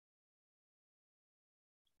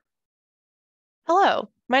Hello,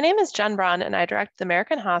 my name is Jen Braun and I direct the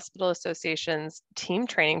American Hospital Association's team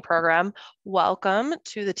training program. Welcome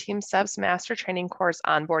to the TeamSTEPPS Master Training Course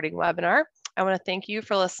Onboarding webinar. I want to thank you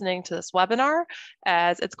for listening to this webinar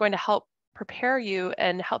as it's going to help prepare you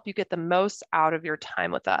and help you get the most out of your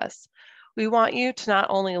time with us. We want you to not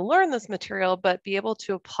only learn this material, but be able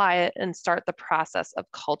to apply it and start the process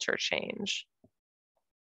of culture change.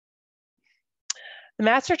 The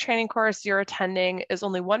master training course you're attending is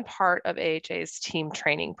only one part of AHA's team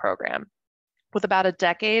training program. With about a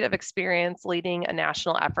decade of experience leading a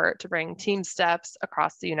national effort to bring TeamSTEPPS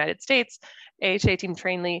across the United States, AHA Team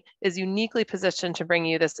Trainly is uniquely positioned to bring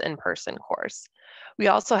you this in-person course. We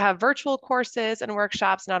also have virtual courses and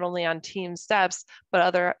workshops not only on TeamSTEPPS, but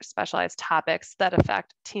other specialized topics that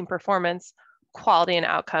affect team performance, quality and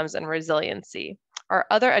outcomes, and resiliency. Our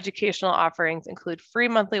other educational offerings include free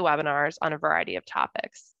monthly webinars on a variety of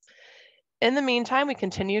topics. In the meantime, we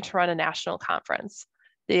continue to run a national conference.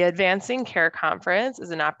 The Advancing Care Conference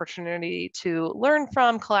is an opportunity to learn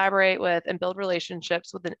from, collaborate with, and build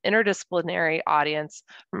relationships with an interdisciplinary audience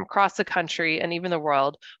from across the country and even the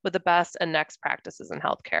world with the best and next practices in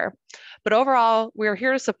healthcare. But overall, we're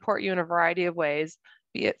here to support you in a variety of ways,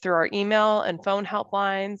 be it through our email and phone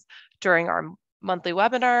helplines, during our monthly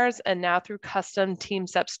webinars, and now through custom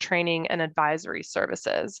TeamSTEPPS training and advisory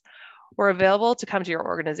services. We're available to come to your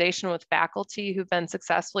organization with faculty who've been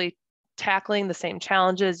successfully tackling the same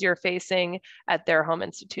challenges you're facing at their home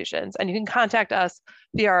institutions. And you can contact us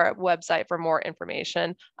via our website for more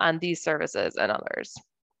information on these services and others.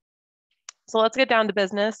 So let's get down to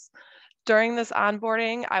business. During this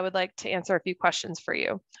onboarding, I would like to answer a few questions for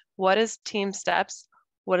you. What is TeamSTEPPS?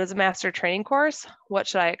 What is a master training course? What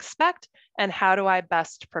should I expect? And how do I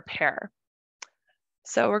best prepare?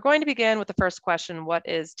 So we're going to begin with the first question, what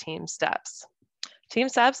is TeamSTEPPS?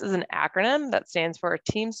 TeamSTEPPS is an acronym that stands for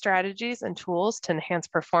Team Strategies and Tools to Enhance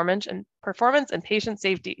Performance and Patient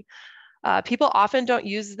Safety. People often don't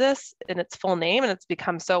use this in its full name, and it's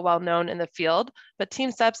become so well known in the field, but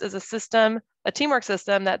TeamSTEPPS is a teamwork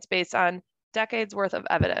system that's based on decades worth of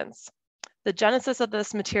evidence. The genesis of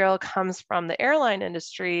this material comes from the airline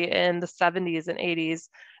industry in the 70s and 80s,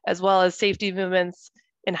 as well as safety movements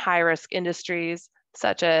in high-risk industries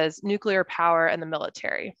such as nuclear power and the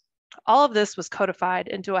military. All of this was codified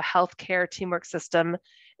into a healthcare teamwork system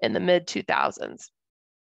in the mid-2000s.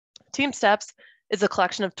 TeamSTEPPS is a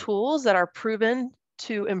collection of tools that are proven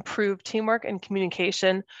to improve teamwork and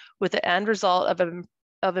communication with the end result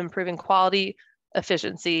of improving quality,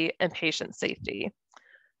 efficiency, and patient safety.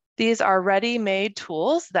 These are ready-made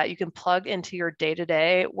tools that you can plug into your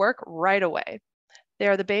day-to-day work right away. They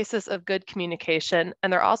are the basis of good communication,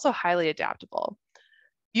 and they're also highly adaptable.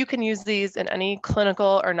 You can use these in any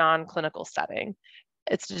clinical or non-clinical setting.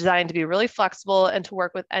 It's designed to be really flexible and to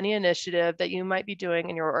work with any initiative that you might be doing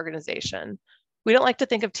in your organization. We don't like to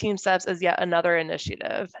think of TeamSTEPPS as yet another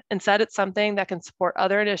initiative. Instead, it's something that can support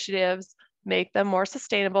other initiatives, make them more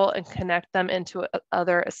sustainable, and connect them into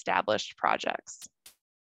other established projects.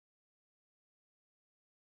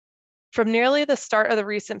 From nearly the start of the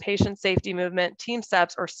recent patient safety movement,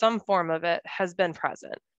 TeamSTEPPS, or some form of it, has been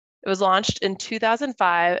present. It was launched in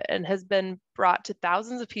 2005 and has been brought to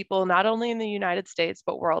thousands of people, not only in the United States,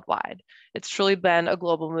 but worldwide. It's truly been a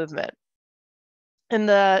global movement. In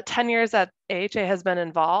the 10 years that AHA has been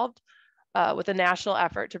involved with a national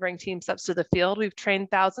effort to bring TeamSTEPPS to the field, we've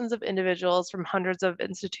trained thousands of individuals from hundreds of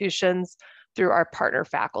institutions through our partner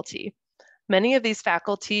faculty. Many of these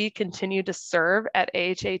faculty continue to serve at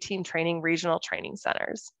AHA Team Training regional training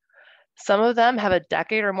centers. Some of them have a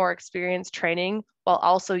decade or more experience training while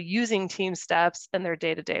also using TeamSTEPPS in their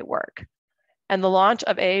day-to-day work. And the launch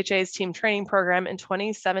of AHA's team training program in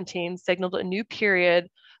 2017 signaled a new period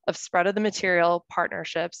of spread of the material,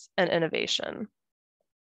 partnerships, and innovation.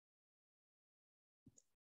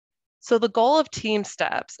 So the goal of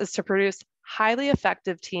TeamSTEPPS is to produce highly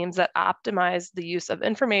effective teams that optimize the use of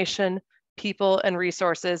information, people, and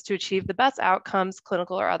resources to achieve the best outcomes,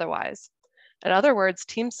 clinical or otherwise. In other words,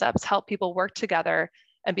 TeamSTEPPS help people work together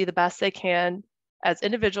and be the best they can as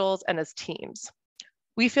individuals and as teams.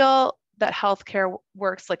 We feel that healthcare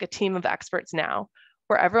works like a team of experts now,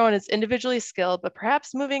 where everyone is individually skilled, but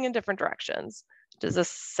perhaps moving in different directions. Does this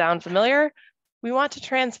sound familiar? We want to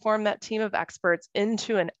transform that team of experts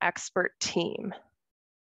into an expert team.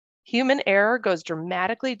 Human error goes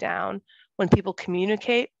dramatically down when people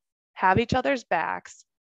communicate, have each other's backs,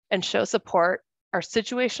 and show support, are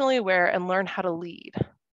situationally aware, and learn how to lead.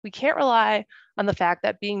 We can't rely on the fact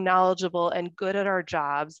that being knowledgeable and good at our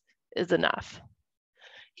jobs is enough.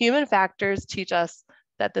 Human factors teach us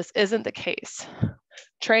that this isn't the case.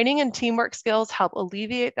 Training and teamwork skills help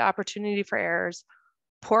alleviate the opportunity for errors,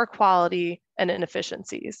 poor quality, and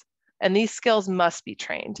inefficiencies. And these skills must be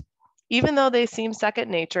trained. Even though they seem second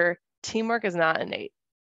nature, teamwork is not innate.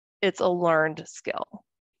 It's a learned skill.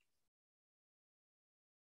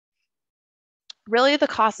 Really, the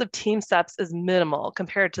cost of TeamSTEPPS is minimal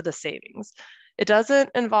compared to the savings. It doesn't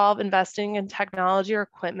involve investing in technology or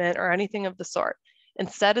equipment or anything of the sort.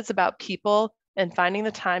 Instead, it's about people and finding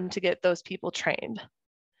the time to get those people trained.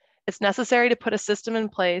 It's necessary to put a system in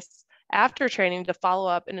place after training to follow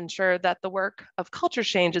up and ensure that the work of culture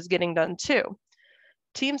change is getting done too.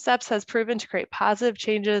 TeamSTEPPS has proven to create positive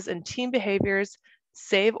changes in team behaviors,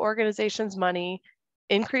 save organizations money,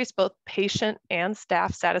 increase both patient and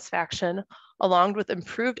staff satisfaction, along with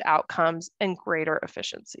improved outcomes and greater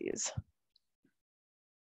efficiencies.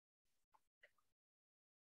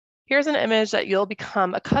 Here's an image that you'll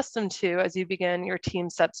become accustomed to as you begin your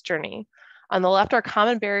TeamSTEPPS journey. On the left are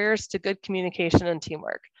common barriers to good communication and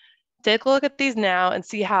teamwork. Take a look at these now and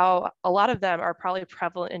see how a lot of them are probably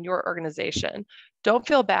prevalent in your organization. Don't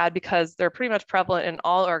feel bad because they're pretty much prevalent in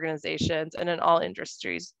all organizations and in all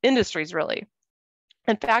industries really.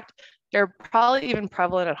 In fact, they're probably even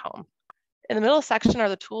prevalent at home. In the middle section are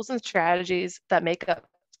the tools and strategies that make up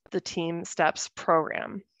the TeamSTEPPS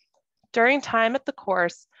program. During time at the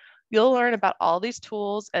course, you'll learn about all these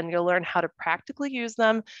tools and you'll learn how to practically use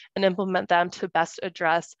them and implement them to best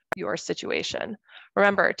address your situation.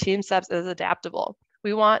 Remember, TeamSTEPPS is adaptable.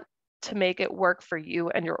 We want to make it work for you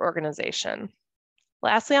and your organization.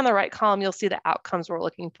 Lastly, on the right column, you'll see the outcomes we're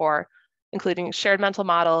looking for, including shared mental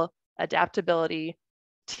model, adaptability,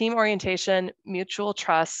 team orientation, mutual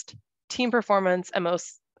trust, team performance, and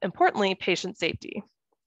most importantly, patient safety.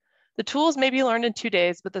 The tools may be learned in 2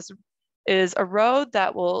 days, but this is a road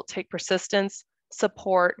that will take persistence,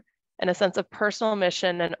 support, and a sense of personal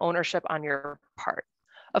mission and ownership on your part.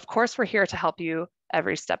 Of course, we're here to help you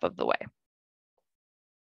every step of the way.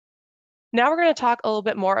 Now we're going to talk a little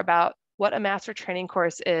bit more about what a master training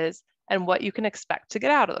course is and what you can expect to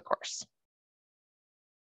get out of the course.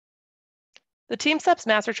 The TeamSTEPPS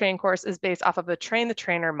Master Training Course is based off of a train the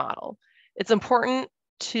trainer model. It's important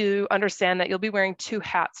to understand that you'll be wearing 2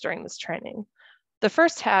 hats during this training. The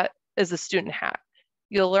first hat is the student hat.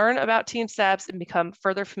 You'll learn about TeamSTEPPS and become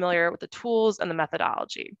further familiar with the tools and the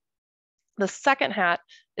methodology. The second hat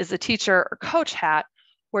is the teacher or coach hat,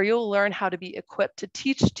 where you'll learn how to be equipped to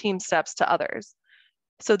teach TeamSTEPPS to others.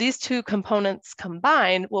 So these 2 components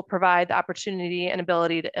combined will provide the opportunity and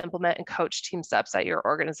ability to implement and coach TeamSTEPPS at your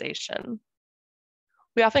organization.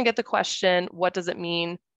 We often get the question, what does it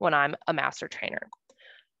mean when I'm a master trainer?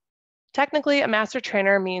 Technically, a master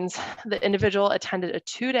trainer means the individual attended a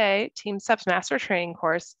 2-day TeamSTEPPS Master Training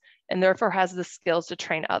Course and therefore has the skills to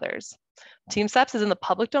train others. TeamSTEPPS is in the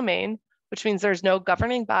public domain, which means there's no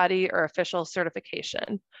governing body or official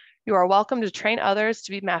certification. You are welcome to train others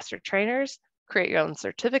to be master trainers, create your own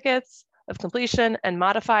certificates of completion, and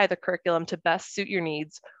modify the curriculum to best suit your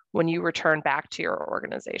needs when you return back to your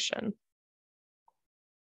organization.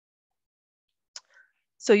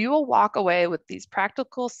 So you will walk away with these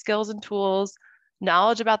practical skills and tools,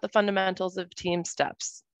 knowledge about the fundamentals of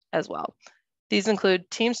TeamSTEPPS as well. These include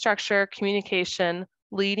team structure, communication,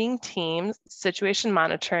 leading teams, situation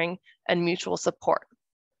monitoring, and mutual support.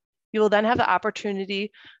 You will then have the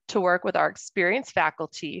opportunity to work with our experienced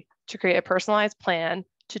faculty to create a personalized plan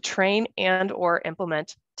to train and or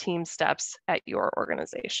implement TeamSTEPPS at your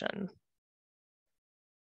organization.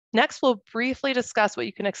 Next, we'll briefly discuss what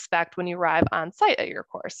you can expect when you arrive on site at your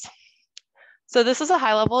course. So this is a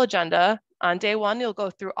high-level agenda. On day 1, you'll go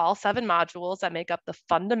through all 7 modules that make up the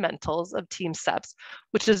fundamentals of TeamSTEPPS,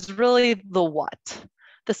 which is really the what.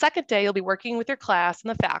 The second day, you'll be working with your class and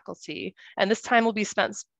the faculty, and this time will be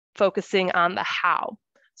spent focusing on the how.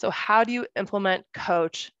 So how do you implement,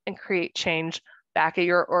 coach, and create change back at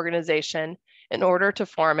your organization in order to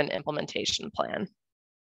form an implementation plan?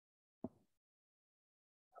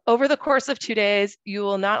 Over the course of 2 days, you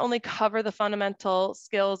will not only cover the fundamental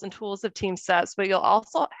skills and tools of TeamSTEPPS, but you'll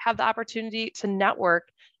also have the opportunity to network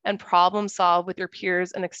and problem solve with your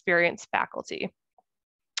peers and experienced faculty.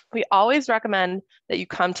 We always recommend that you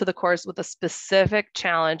come to the course with a specific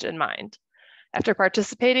challenge in mind. After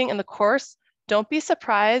participating in the course, don't be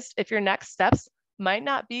surprised if your next steps might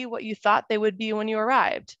not be what you thought they would be when you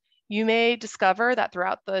arrived. You may discover that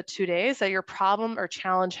throughout the 2 days that your problem or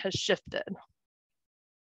challenge has shifted.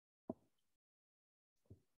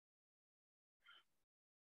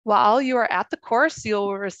 While you are at the course,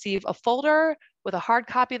 you'll receive a folder with a hard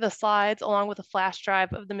copy of the slides along with a flash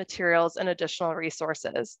drive of the materials and additional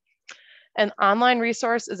resources. An online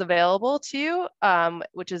resource is available to you,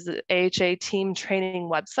 which is the AHA Team Training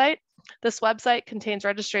website. This website contains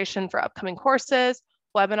registration for upcoming courses,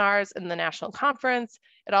 webinars, and the national conference.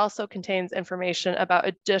 It also contains information about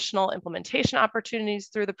additional implementation opportunities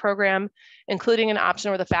through the program, including an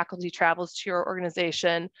option where the faculty travels to your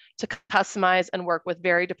organization to customize and work with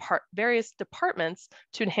various departments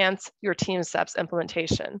to enhance your TeamSTEPPS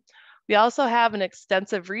implementation. We also have an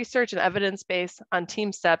extensive research and evidence base on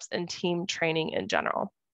TeamSTEPPS and team training in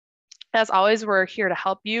general. As always, we're here to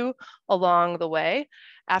help you along the way.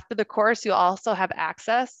 After the course, you'll also have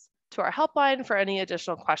access to our helpline for any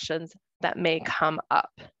additional questions that may come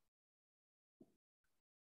up.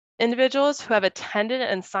 Individuals who have attended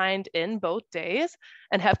and signed in both days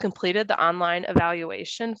and have completed the online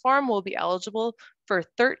evaluation form will be eligible for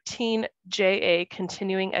 13 JA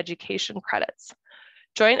continuing education credits.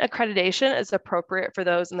 Joint accreditation is appropriate for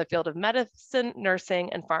those in the field of medicine,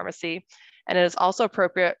 nursing, and pharmacy, and it is also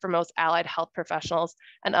appropriate for most allied health professionals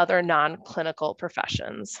and other non-clinical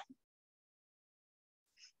professions.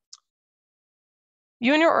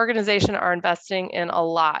 You and your organization are investing in a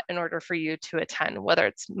lot in order for you to attend, whether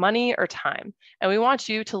it's money or time, and we want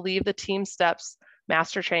you to leave the TeamSTEPPS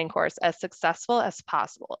Master Training Course as successful as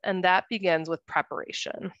possible, and that begins with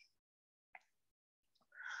preparation.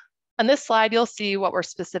 On this slide, you'll see what we're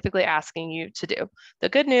specifically asking you to do. The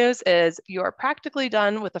good news is you are practically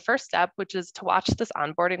done with the first step, which is to watch this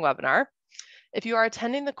onboarding webinar. If you are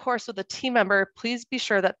attending the course with a team member, please be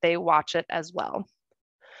sure that they watch it as well.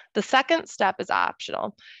 The second step is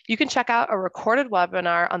optional. You can check out a recorded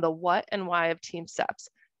webinar on the what and why of TeamSTEPPS.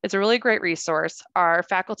 It's a really great resource. Our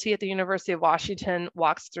faculty at the University of Washington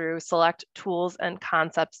walks through select tools and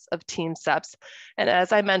concepts of TeamSTEPPS. And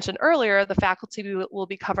as I mentioned earlier, the faculty will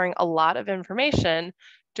be covering a lot of information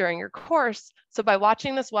during your course. So by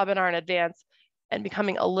watching this webinar in advance and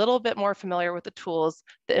becoming a little bit more familiar with the tools,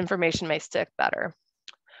 the information may stick better.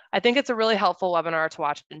 I think it's a really helpful webinar to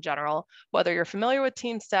watch in general, whether you're familiar with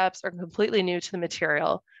TeamSTEPPS or completely new to the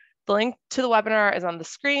material. The link to the webinar is on the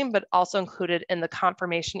screen, but also included in the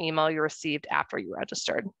confirmation email you received after you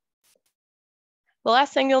registered. The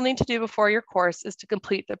last thing you'll need to do before your course is to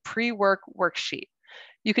complete the pre-work worksheet.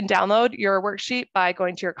 You can download your worksheet by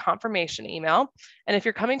going to your confirmation email. And if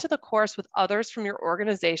you're coming to the course with others from your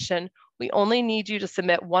organization, we only need you to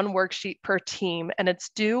submit one worksheet per team, and it's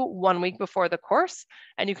due 1 week before the course,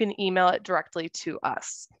 and you can email it directly to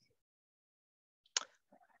us.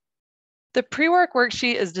 The pre-work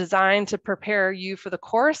worksheet is designed to prepare you for the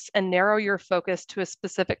course and narrow your focus to a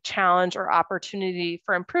specific challenge or opportunity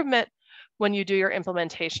for improvement when you do your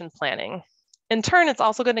implementation planning. In turn, it's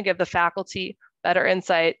also going to give the faculty better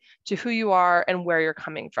insight to who you are and where you're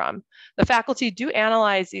coming from. The faculty do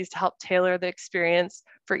analyze these to help tailor the experience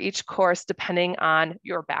for each course depending on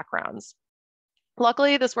your backgrounds.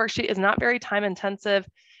 Luckily, this worksheet is not very time intensive,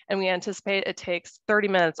 and we anticipate it takes 30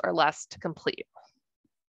 minutes or less to complete.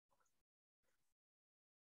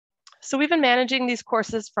 So we've been managing these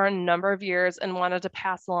courses for a number of years and wanted to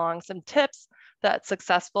pass along some tips that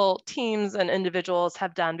successful teams and individuals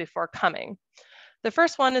have done before coming. The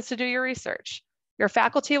first one is to do your research. Your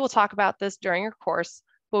faculty will talk about this during your course,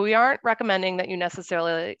 but we aren't recommending that you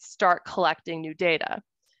necessarily start collecting new data.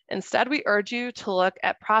 Instead, we urge you to look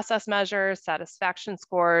at process measures, satisfaction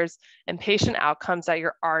scores, and patient outcomes that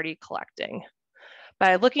you're already collecting.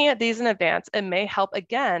 By looking at these in advance, it may help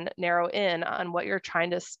again narrow in on what you're trying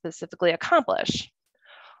to specifically accomplish.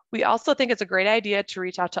 We also think it's a great idea to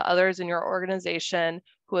reach out to others in your organization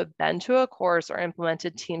who have been to a course or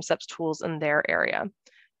implemented TeamSTEPPS tools in their area.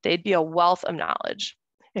 They'd be a wealth of knowledge.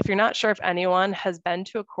 If you're not sure if anyone has been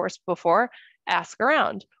to a course before, ask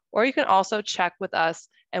around, or you can also check with us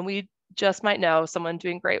and we just might know someone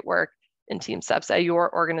doing great work in TeamSTEPPS at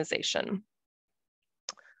your organization.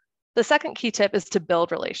 The second key tip is to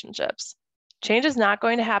build relationships. Change is not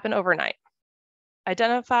going to happen overnight.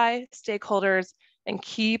 Identify stakeholders and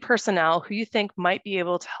key personnel who you think might be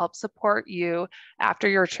able to help support you after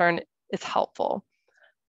your return is helpful.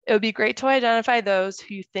 It would be great to identify those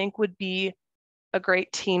who you think would be a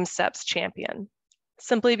great TeamSTEPPS champion.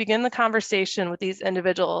 Simply begin the conversation with these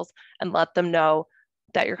individuals and let them know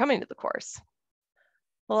that you're coming to the course.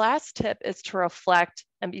 The last tip is to reflect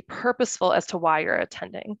and be purposeful as to why you're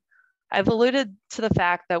attending. I've alluded to the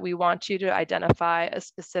fact that we want you to identify a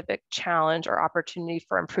specific challenge or opportunity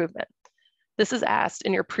for improvement. This is asked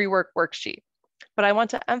in your pre-work worksheet, but I want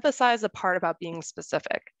to emphasize the part about being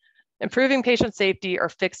specific. Improving patient safety or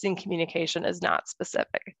fixing communication is not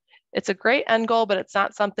specific. It's a great end goal, but it's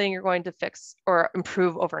not something you're going to fix or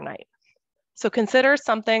improve overnight. So consider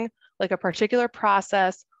something like a particular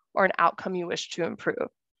process or an outcome you wish to improve.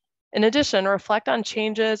 In addition, reflect on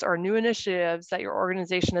changes or new initiatives that your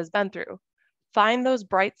organization has been through. Find those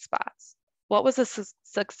bright spots. What was a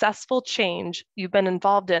successful change you've been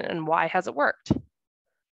involved in and why has it worked?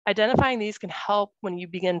 Identifying these can help when you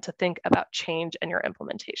begin to think about change in your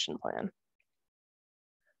implementation plan.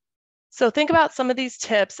 So think about some of these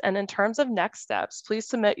tips, and in terms of next steps, please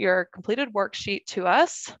submit your completed worksheet to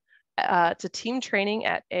us to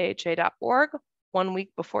teamtraining@aha.org 1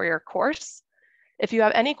 week before your course. If you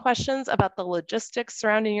have any questions about the logistics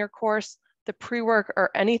surrounding your course, the pre-work,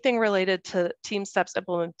 or anything related to TeamSTEPPS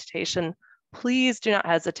implementation, please do not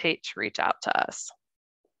hesitate to reach out to us.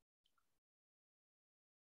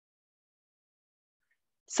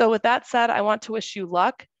 So with that said, I want to wish you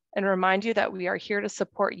luck and remind you that we are here to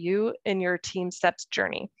support you in your TeamSTEPPS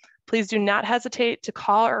journey. Please do not hesitate to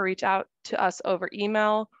call or reach out to us over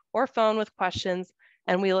email or phone with questions,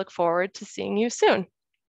 and we look forward to seeing you soon.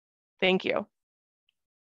 Thank you.